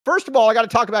First of all, I got to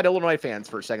talk about Illinois fans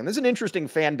for a second. This is an interesting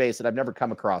fan base that I've never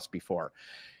come across before.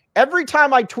 Every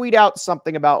time I tweet out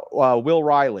something about Will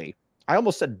Riley, I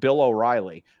almost said Bill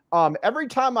O'Reilly. Every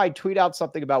time I tweet out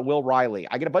something about Will Riley,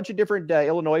 I get a bunch of different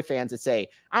Illinois fans that say,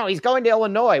 "Oh, he's going to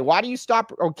Illinois. Why do you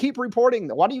stop or keep reporting?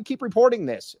 Why do you keep reporting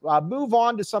this? Move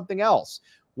on to something else."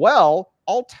 Well,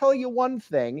 I'll tell you one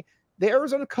thing. The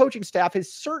Arizona coaching staff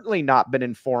has certainly not been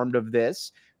informed of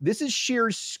this. This is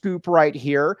Scheer's scoop right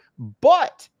here.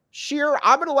 But, Scheer,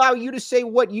 I'm going to allow you to say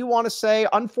what you want to say.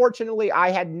 Unfortunately,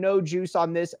 I had no juice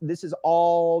on this. This is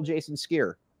all Jason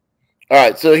Scheer. All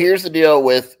right, so here's the deal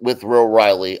with Will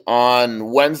Riley.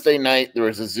 On Wednesday night, there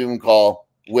was a Zoom call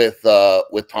with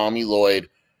Tommy Lloyd.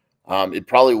 It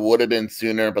probably would have been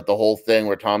sooner, but the whole thing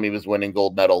where Tommy was winning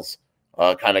gold medals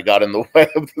kind of got in the way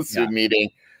of the Zoom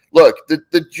meeting. Look,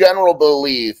 the general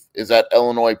belief is that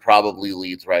Illinois probably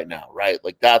leads right now, right?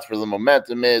 Like, that's where the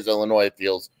momentum is. Illinois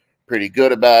feels pretty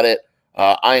good about it.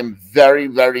 I am very,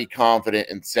 very confident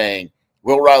in saying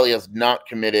Will Riley has not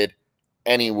committed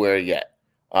anywhere yet.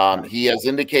 He has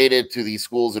indicated to the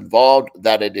schools involved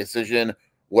that a decision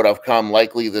would have come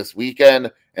likely this weekend,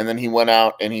 and then he went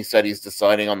out and he said he's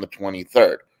deciding on the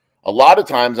 23rd. A lot of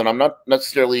times, and I'm not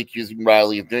necessarily accusing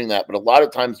Riley of doing that, but a lot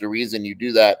of times the reason you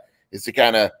do that is to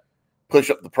kind of push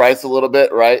up the price a little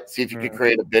bit, right? See if you could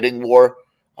create a bidding war.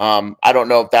 I don't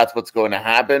know if that's what's going to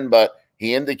happen, but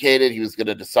he indicated he was going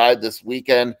to decide this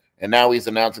weekend, and now he's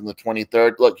announcing the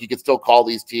 23rd. Look, he could still call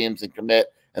these teams and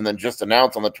commit and then just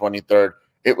announce on the 23rd.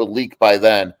 It would leak by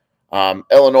then.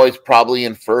 Illinois is probably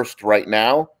in first right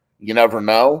now. You never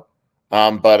know.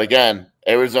 But again,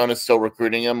 Arizona's still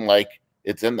recruiting him like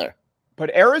it's in there.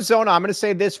 But Arizona, I'm going to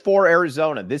say this for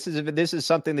Arizona. This is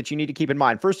something that you need to keep in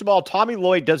mind. First of all, Tommy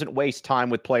Lloyd doesn't waste time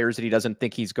with players that he doesn't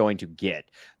think he's going to get.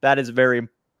 That is very,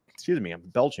 excuse me, I'm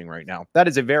belching right now. That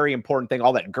is a very important thing,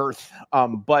 all that girth.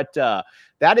 But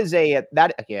that is yeah,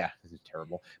 this is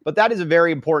terrible. But that is a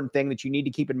very important thing that you need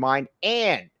to keep in mind.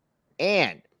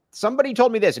 And somebody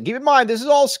told me this, and keep in mind, this is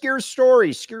all Scheer's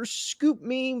story. Scheer scooped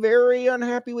me, very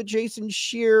unhappy with Jason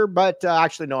Scheer, but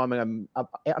actually, no, I'm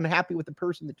unhappy with the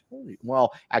person that told you.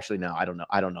 Well, actually, no, I don't know.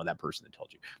 I don't know that person that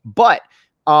told you. But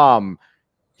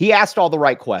he asked all the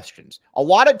right questions. A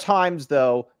lot of times,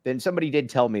 though, then somebody did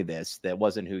tell me this. That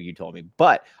wasn't who you told me.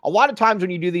 But a lot of times when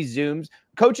you do these Zooms,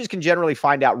 coaches can generally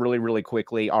find out really, really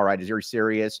quickly, all right, is he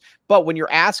serious? But when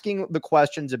you're asking the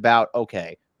questions about,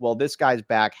 okay, well, this guy's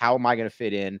back. How am I going to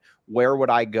fit in? Where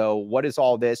would I go? What is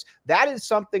all this? That is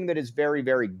something that is very,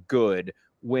 very good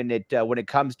when it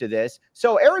comes to this.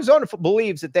 So Arizona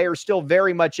believes that they are still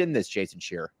very much in this, Jason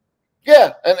Scheer.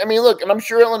 Yeah, and I mean, look, and I'm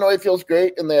sure Illinois feels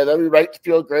great, and they have every right to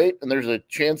feel great, and there's a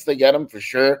chance they get him for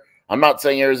sure. I'm not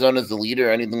saying Arizona's the leader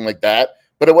or anything like that,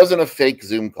 but it wasn't a fake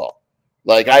Zoom call.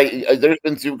 Like, there's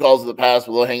been Zoom calls in the past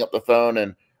where they'll hang up the phone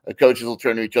and the coaches will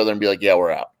turn to each other and be like, yeah, we're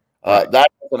out. Right. That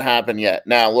doesn't happen yet.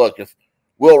 Now, look, if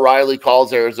Will Riley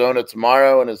calls Arizona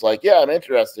tomorrow and is like, yeah, I'm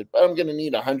interested, but I'm going to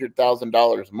need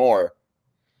 $100,000 more,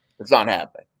 it's not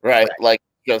happening, right? Like,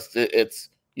 just it's,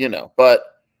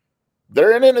 but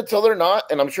they're in it until they're not,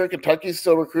 and I'm sure Kentucky's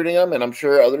still recruiting them, and I'm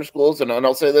sure other schools, and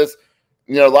I'll say this,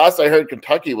 last I heard,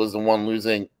 Kentucky was the one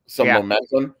losing some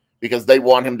momentum because they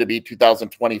want him to be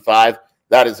 2025.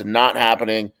 That is not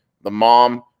happening. The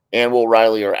mom and Will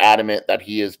Riley are adamant that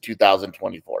he is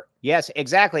 2024. Yes,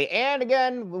 exactly. And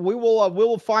again, we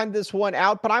will find this one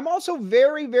out. But I'm also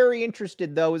very, very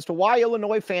interested, though, as to why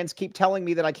Illinois fans keep telling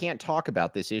me that I can't talk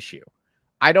about this issue.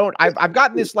 I've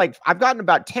gotten this, I've gotten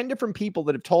about 10 different people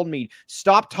that have told me,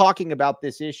 stop talking about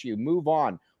this issue, move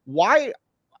on. Why?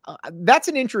 That's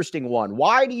an interesting one.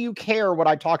 Why do you care what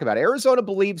I talk about? Arizona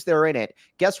believes they're in it.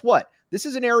 Guess what? This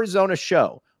is an Arizona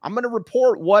show. I'm going to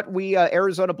report what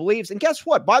Arizona believes. And guess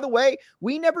what? By the way,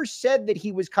 we never said that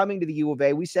he was coming to the U of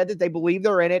A. We said that they believe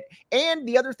they're in it. And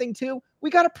the other thing, too,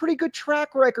 we got a pretty good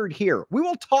track record here. We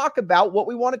will talk about what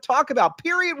we want to talk about,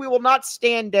 period. We will not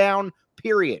stand down,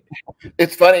 period.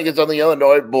 It's funny because on the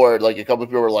Illinois board, like, a couple of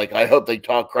people were like, I hope they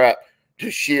talk crap to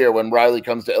Scheer when Riley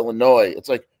comes to Illinois. It's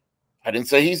like, I didn't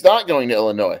say he's not going to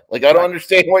Illinois. Like, I don't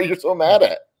understand what you're so mad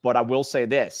at. But I will say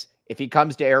this. If he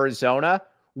comes to Arizona,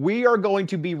 we are going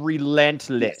to be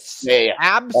relentless. Yeah,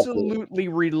 absolutely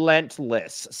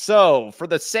relentless. So, for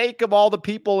the sake of all the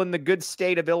people in the good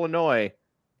state of Illinois.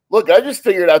 Look, I just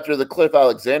figured after the Cliff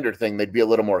Alexander thing, they'd be a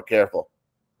little more careful.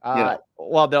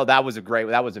 Well, no, that was a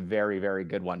very, very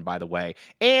good one, by the way.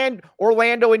 And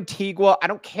Orlando Antigua. I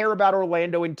don't care about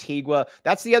Orlando Antigua.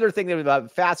 That's the other thing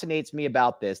that fascinates me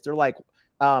about this. They're like,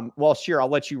 well, sure, I'll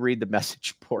let you read the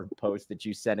message board post that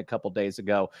you sent a couple days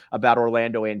ago about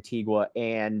Orlando Antigua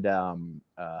and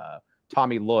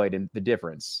Tommy Lloyd and the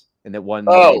difference. and that won.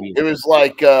 Oh, it was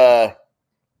like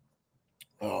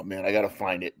oh man, I gotta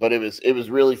find it. But it was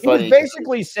really funny. He was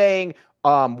basically saying,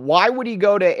 why would he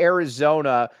go to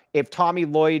Arizona if Tommy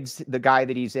Lloyd's the guy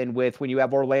that he's in with when you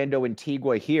have Orlando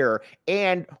Antigua here?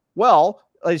 And well,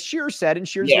 as Shear said, and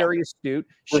Shear's very astute,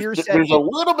 Shear said there's a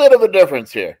little bit of a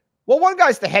difference here. Well, one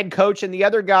guy's the head coach, and the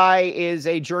other guy is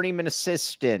a journeyman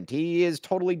assistant. He is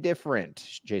totally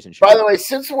different. Jason Shear. By the way,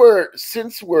 since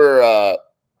we're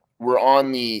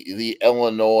on the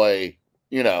Illinois,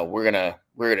 you know, we're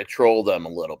gonna troll them a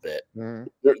little bit.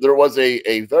 Mm-hmm. There was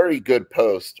a very good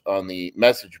post on the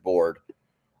message board,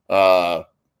 kind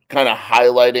of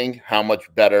highlighting how much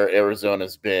better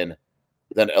Arizona's been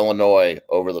than Illinois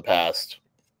over the past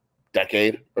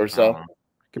decade or so.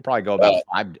 Could probably go about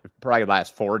probably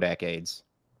last 4 decades.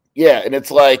 Yeah, and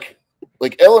it's like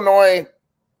Illinois.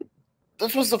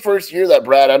 This was the first year that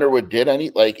Brad Underwood did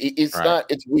any. It's not.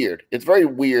 It's weird. It's very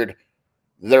weird.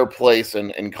 Their place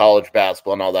in college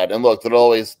basketball and all that. And look, they'll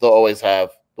always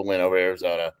have the win over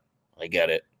Arizona. I get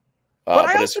it. But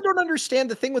I also don't understand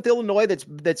the thing with Illinois that's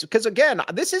because, again,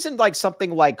 this isn't like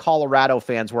something like Colorado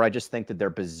fans where I just think that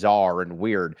they're bizarre and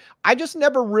weird. I just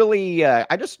never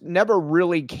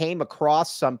really came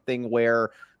across something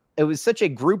where it was such a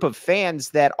group of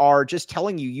fans that are just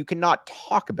telling you cannot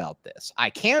talk about this. I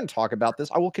can talk about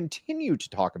this. I will continue to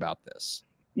talk about this.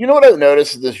 You know what I've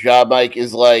noticed in this job, Mike,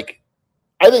 is like,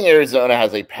 I think Arizona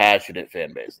has a passionate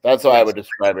fan base. That's how I would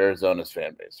describe Arizona's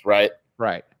fan base, right?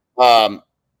 Right.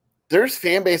 There's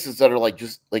fan bases that are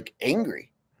just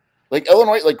angry. Like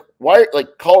Illinois, why?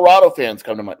 Like Colorado fans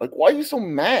come to mind. Like, why are you so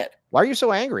mad? Why are you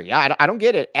so angry? I don't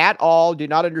get it at all. Do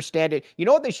not understand it. You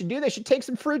know what they should do? They should take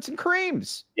some fruits and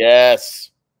creams.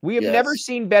 Yes. We have never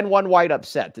seen Ben One White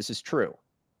upset. This is true.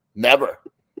 Never.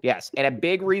 Yes, and a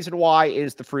big reason why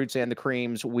is the fruits and the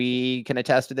creams. We can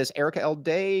attest to this. Erica L.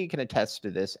 Day can attest to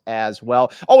this as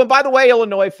well. Oh, and by the way,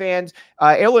 Illinois fans,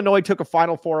 Illinois took a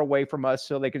Final Four away from us,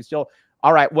 so they can still.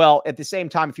 All right, well, at the same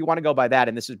time, if you want to go by that,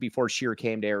 and this is before Shear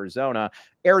came to Arizona,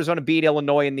 Arizona beat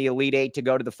Illinois in the Elite Eight to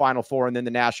go to the Final Four and then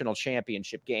the national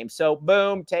championship game. So,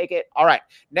 boom, take it. All right,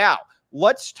 now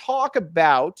let's talk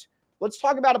about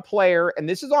a player, and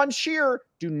this is on Shear.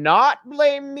 Do not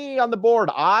blame me on the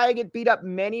board. I get beat up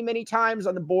many, many times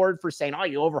on the board for saying, oh,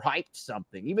 you overhyped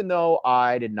something, even though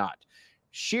I did not.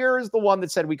 Shear is the one that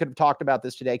said we could have talked about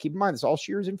this today. Keep in mind, this is all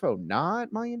Shear's info,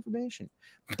 not my information.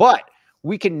 But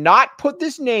we cannot put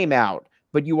this name out,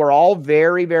 but you are all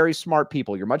very, very smart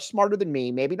people. You're much smarter than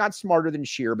me, maybe not smarter than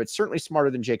Shear, but certainly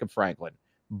smarter than Jacob Franklin.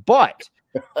 But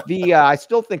I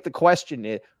still think the question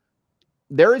is,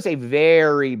 there is a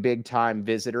very big time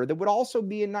visitor that would also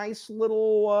be a nice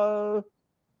little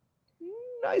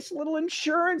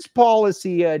insurance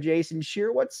policy, Jason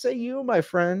Shear. What say you, my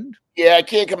friend? Yeah, I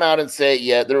can't come out and say it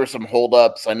yet. There were some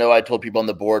holdups. I know I told people on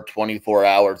the board 24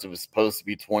 hours. It was supposed to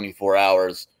be 24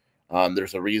 hours.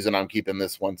 There's a reason I'm keeping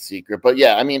this one secret. But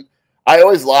yeah, I mean, I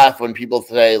always laugh when people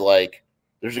say,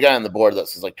 there's a guy on the board that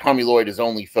says, Tommy Lloyd is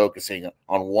only focusing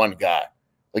on one guy.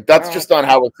 That's just not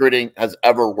how recruiting has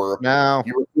ever worked. No.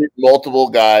 You recruit multiple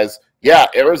guys. Yeah,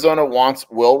 Arizona wants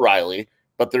Will Riley,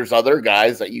 but there's other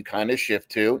guys that you kind of shift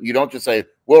to. You don't just say,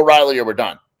 Will Riley or we're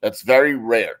done. That's very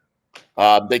rare.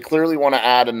 They clearly want to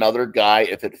add another guy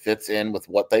if it fits in with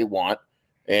what they want,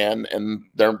 and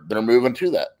they're moving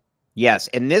to that. Yes,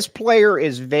 and this player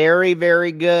is very,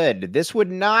 very good. This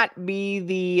would not be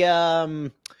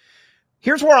the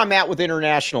here's where I'm at with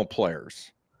international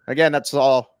players. Again, that's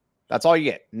all you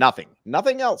get.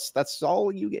 Nothing else. That's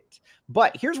all you get.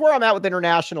 But here's where I'm at with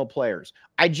international players.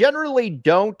 I generally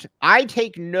don't. I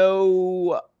take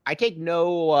no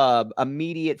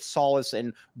immediate solace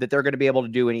in that they're going to be able to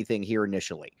do anything here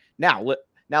initially. Now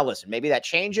listen, maybe that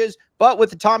changes, but with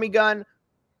the Tommy gun,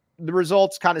 the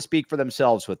results kind of speak for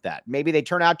themselves with that. Maybe they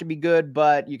turn out to be good,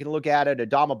 but you can look at it.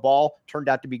 Adama Ball turned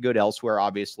out to be good elsewhere,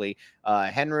 obviously.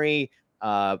 Henry,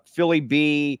 Philly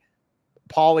B,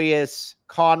 Paulius,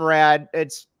 Conrad,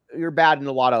 you're batting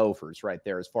a lot of offers right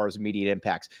there as far as immediate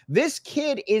impacts. This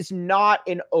kid is not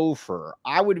an offer.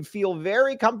 I would feel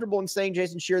very comfortable in saying,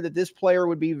 Jason Shear, that this player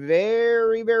would be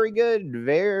very, very good.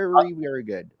 Very, very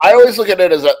good. I always look at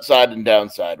it as upside and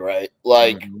downside, right?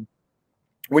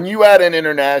 When you add an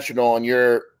international and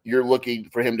you're looking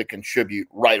for him to contribute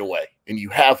right away, and you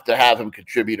have to have him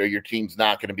contribute or your team's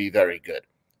not going to be very good.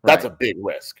 That's a big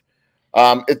risk.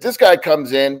 If this guy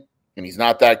comes in and he's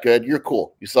not that good, you're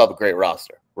cool. You still have a great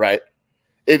roster, right?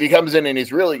 If he comes in and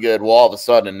he's really good, well, all of a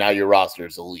sudden now your roster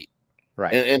is elite.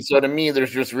 Right. And so to me,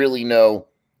 there's just really no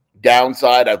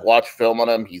downside. I've watched film on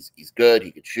him. He's good.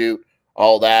 He could shoot,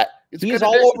 all that. He's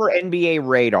all over NBA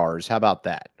radars. How about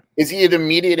that? Is he an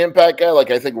immediate impact guy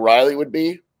like I think Riley would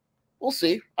be? We'll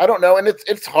see. I don't know. And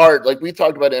it's hard. Like we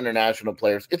talked about international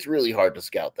players. It's really hard to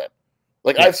scout them.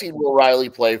 Like I've seen Will Riley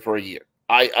play for a year.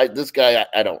 This guy,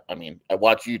 I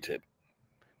watch YouTube.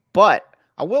 But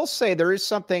I will say there is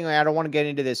something, I don't want to get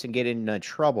into this and get in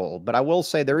trouble, but I will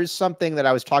say there is something that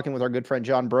I was talking with our good friend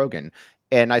John Brogan.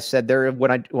 And I said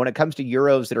when it comes to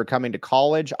Euros that are coming to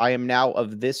college, I am now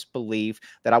of this belief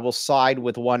that I will side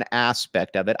with one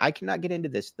aspect of it. I cannot get into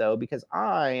this though, because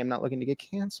I am not looking to get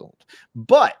canceled.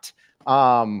 But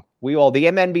the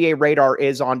MNBA radar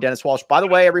is on Dennis Walsh. By the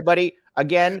way, everybody,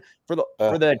 again, for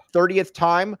the 30th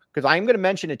time, because I'm going to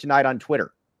mention it tonight on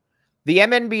Twitter. The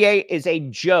MNBA is a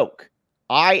joke.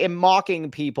 I am mocking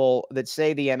people that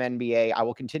say the MNBA. I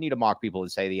will continue to mock people that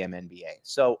say the MNBA.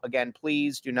 So again,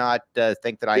 please do not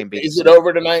think that I am being. Is it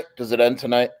over tonight? Does it end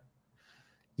tonight?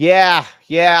 Yeah,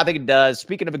 I think it does.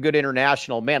 Speaking of a good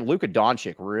international, man, Luka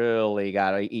Doncic really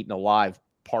got eaten alive.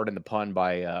 Pardon the pun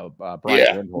by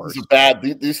Brian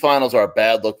Windhorst. These finals are a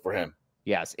bad look for him.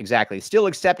 Yes, exactly. Still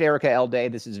accept Erica L. Day.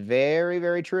 This is very,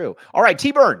 very true. All right,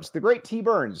 T. Burns, the great T.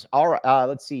 Burns. All right,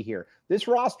 let's see here. This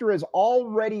roster is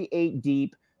already 8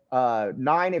 deep.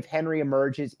 9 if Henry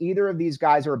emerges. Either of these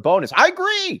guys are a bonus. I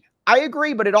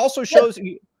agree, but it also shows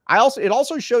you. It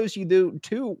also shows you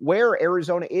too where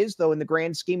Arizona is though in the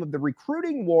grand scheme of the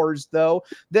recruiting wars though.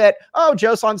 That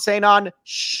Joson Sanon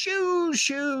shoo.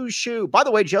 By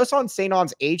the way, Joson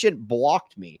Sanon's agent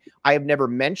blocked me. I have never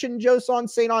mentioned Joson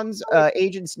Sanon's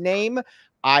agent's name.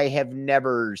 I have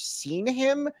never seen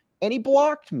him, and he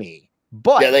blocked me.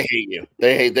 But yeah, they hate you.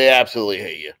 They absolutely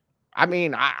hate you. I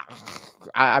mean, I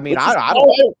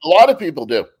don't. A lot of people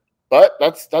do, but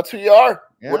that's who you are.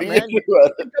 Yeah, what do man, you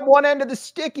do? pick up one end of the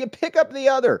stick, you pick up the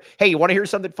other. Hey, you want to hear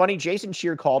something funny? Jason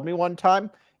Shear called me one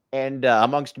time, and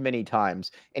amongst many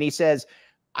times, and he says,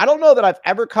 I don't know that I've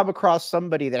ever come across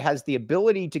somebody that has the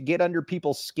ability to get under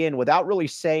people's skin without really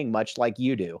saying much like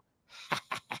you do.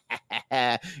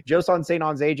 Joson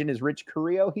Sanon's agent is Rich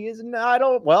Carrillo. He is not.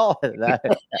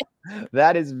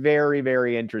 That is very,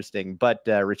 very interesting. But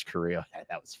Rich Carrillo,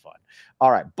 that was fun.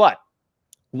 All right, but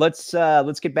let's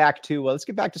get back to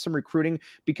some recruiting,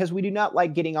 because we do not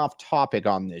like getting off topic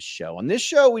on this show. On this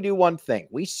show, we do one thing: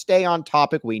 we stay on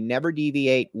topic. We never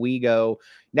deviate. We go.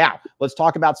 Now, let's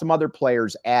talk about some other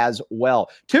players as well.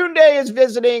 Tunde is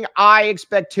visiting. I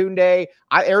expect Tunde.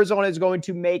 Arizona is going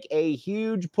to make a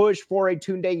huge push for a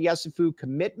Tunde Yesufu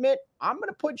commitment. I'm going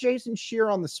to put Jason Shear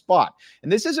on the spot.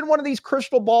 And this isn't one of these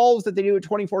crystal balls that they do at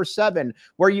 24/7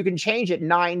 where you can change it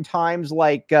 9 times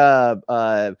like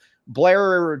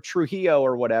Blair Trujillo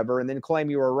or whatever, and then claim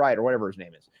you were right, or whatever his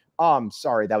name is.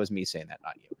 Sorry, that was me saying that,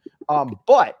 not you.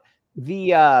 But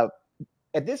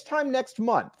at this time next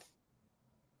month,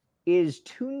 is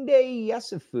Tunde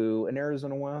Yesufu an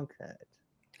Arizona Wildcat?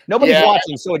 Nobody's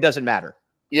watching, so it doesn't matter.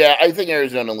 Yeah, I think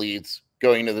Arizona leads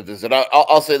going into the visit.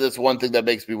 I'll say this one thing that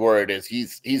makes me worried is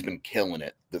he's been killing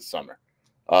it this summer.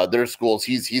 Their schools,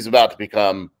 he's about to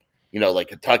become, like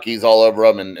Kentucky's all over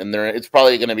him, and it's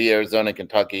probably going to be Arizona,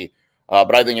 Kentucky.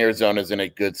 But I think Arizona's in a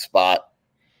good spot.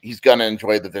 He's going to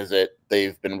enjoy the visit.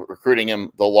 They've been recruiting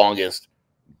him the longest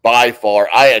by far.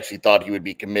 I actually thought he would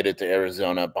be committed to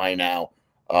Arizona by now.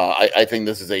 I think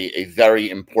this is a very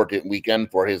important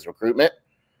weekend for his recruitment.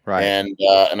 Right. And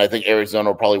I think Arizona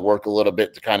will probably work a little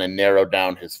bit to kind of narrow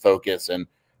down his focus and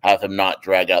have him not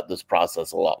drag out this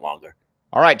process a lot longer.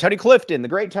 All right, Tony Clifton, the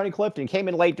great Tony Clifton, came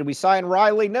in late. Did we sign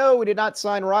Riley? No, we did not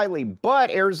sign Riley, but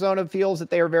Arizona feels that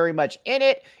they are very much in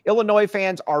it. Illinois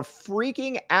fans are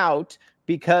freaking out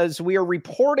because we are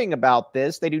reporting about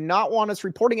this. They do not want us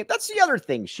reporting it. That's the other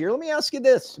thing, Sheer. Let me ask you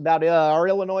this about our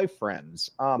Illinois friends.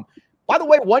 By the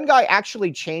way, one guy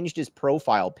actually changed his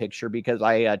profile picture because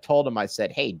I told him, I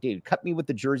said, hey, dude, cut me with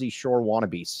the Jersey Shore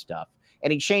wannabe stuff.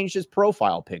 And he changed his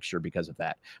profile picture because of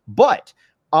that. But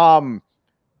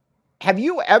have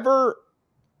you ever,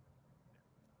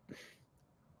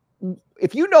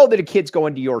 if you know that a kid's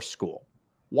going to your school,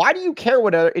 why do you care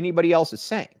what anybody else is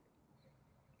saying?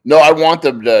 No, I want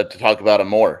them to talk about him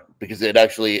more because it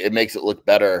makes it look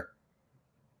better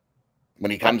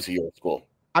when he comes to your school.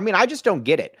 I mean, I just don't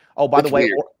get it. Oh, by the way,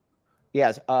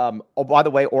 yes. By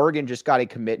the way, Oregon just got a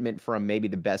commitment from maybe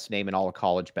the best name in all of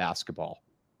college basketball.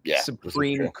 Yeah,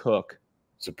 Supreme Cook.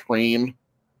 Supreme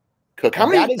Cook. How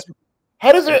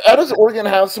does Oregon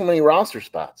have so many roster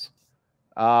spots?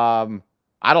 I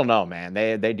don't know, man.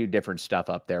 They do different stuff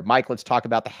up there. Mike, let's talk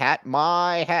about the hat.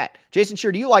 My hat. Jason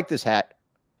Shear, do you like this hat?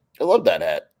 I love that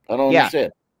hat. I don't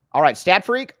understand. All right, Stat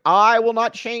Freak, I will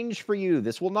not change for you.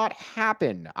 This will not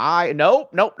happen. Nope.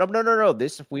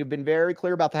 This, we've been very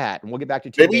clear about the hat, and we'll get back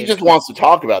to Maybe he just wants to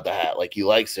talk about the hat, like he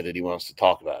likes it and he wants to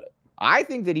talk about it. I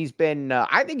think that he's been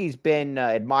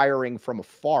admiring from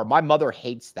afar. My mother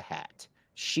hates the hat.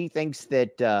 She thinks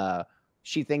that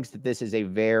this is a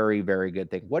very, very good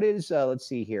thing. What is let's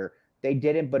see here. They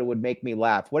didn't, but it would make me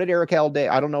laugh. What did Erica Alday?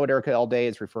 I don't know what Erica Alday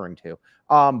is referring to.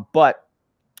 But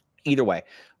either way,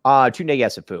 Tunde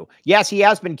Yesufu. Yes, he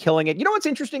has been killing it. You know what's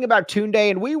interesting about Tunde?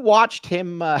 And we watched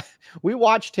him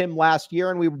last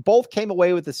year, and we both came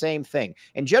away with the same thing.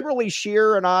 And generally,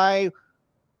 Sheer and I,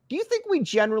 do you think we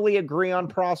generally agree on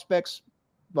prospects,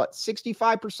 what,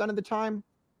 65% of the time?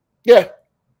 Yeah.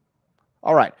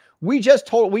 All right. We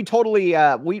totally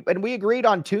agreed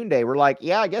on Tunde. We're like,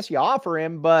 yeah, I guess you offer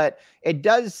him, but it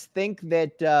does think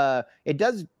that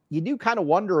you do kind of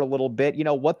wonder a little bit, you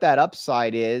know, what that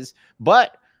upside is.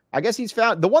 But I guess he's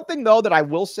found the one thing, though, that I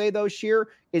will say, though, Sheer,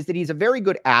 is that he's a very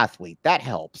good athlete. That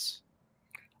helps.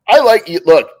 I like you.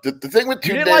 Look, the thing with Tunde,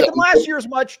 you didn't like him last year as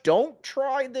much. Don't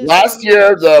try this. Last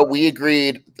year, though, we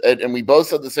agreed, and we both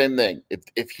said the same thing.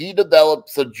 If he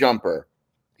develops a jumper,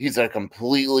 he's a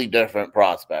completely different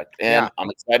prospect. And I'm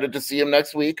excited to see him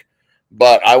next week.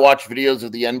 But I watched videos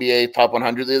of the NBA Top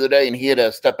 100 the other day, and he had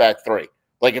a step back three.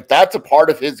 Like, if that's a part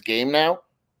of his game now,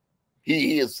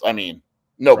 he is, I mean,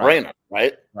 no brainer,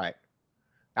 right? Right.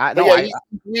 He's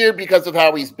weird because of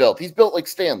how he's built. He's built like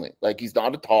Stanley. Like, he's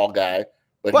not a tall guy.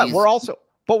 But we're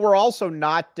also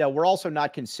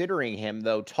not considering him,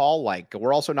 though, tall like.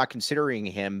 We're also not considering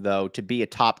him, though, to be a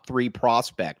top 3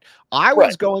 prospect. I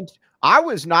was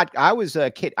not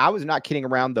kidding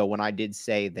around, though, when I did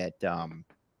say that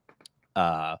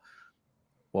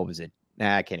what was it?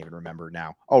 I can't even remember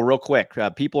now. Oh, real quick.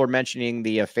 People are mentioning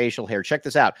the facial hair. Check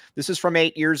this out. This is from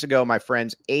 8 years ago, my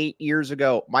friends. 8 years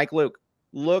ago. Mike Luke,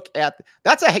 look at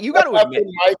you got to admit.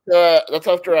 That's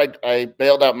after I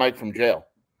bailed out Mike from jail.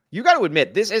 You got to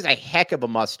admit, this is a heck of a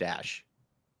mustache.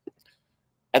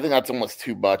 I think that's almost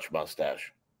too much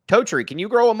mustache. Totri, can you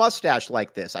grow a mustache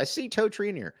like this? I see Totri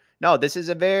in here. No, this is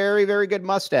a very, very good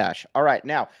mustache. All right,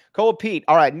 now, Koa Pete.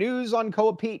 All right, news on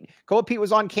Koa Pete. Koa Pete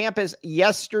was on campus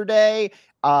yesterday.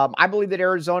 I believe that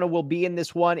Arizona will be in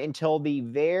this one until the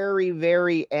very,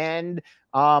 very end.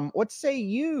 What say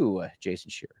you,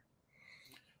 Jason Shearer?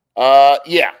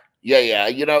 Yeah.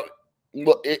 You know,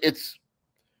 it's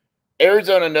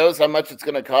Arizona knows how much it's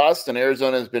going to cost, and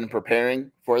Arizona has been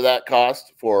preparing for that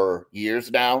cost for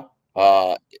years now.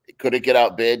 Could it get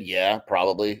outbid? Yeah,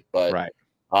 probably, but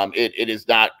it is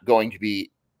not going to be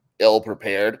ill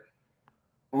prepared.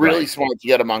 Really smart to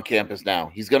get him on campus now.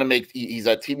 He's going to make. He's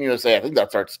at Team USA. I think that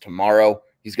starts tomorrow.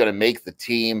 He's going to make the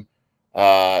team.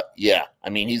 Yeah, I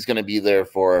mean, he's going to be there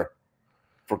for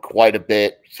quite a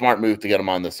bit. Smart move to get him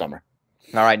on this summer.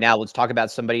 All right, now let's talk about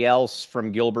somebody else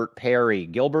from Gilbert Perry.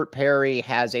 Gilbert Perry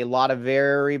has a lot of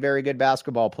very, very good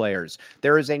basketball players.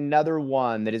 There is another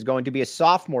one that is going to be a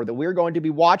sophomore that we're going to be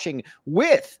watching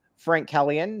with Frank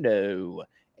Caliendo,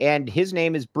 and his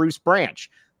name is Bruce Branch.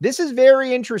 This is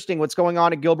very interesting what's going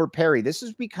on at Gilbert Perry. This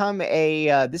has become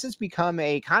a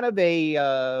kind of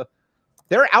a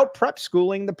they're out prep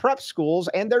schooling the prep schools,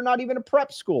 and they're not even a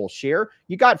prep school, Sheer.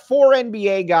 You got 4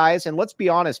 NBA guys, and let's be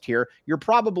honest here. We're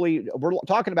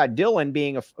talking about Dylan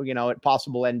being a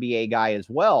possible NBA guy as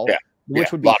well,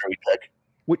 which would be lottery pick.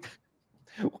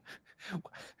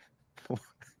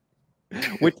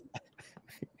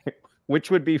 Which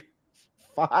would be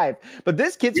 5. But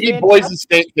this kid's we need Boise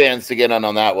State fans to get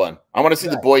on that one. I want to see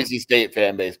the Boise State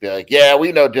fan base be like, yeah,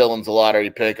 we know Dylan's a lottery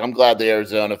pick. I'm glad the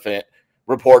Arizona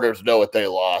reporters know what they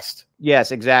lost.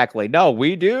 Yes, exactly. No,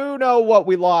 we do know what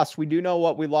we lost. We do know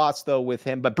what we lost, though, with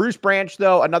him. But Bruce Branch,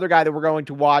 though, another guy that we're going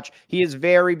to watch. He is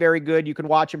very, very good. You can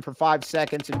watch him for 5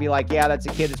 seconds and be like, yeah, that's a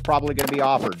kid that's probably going to be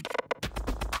offered.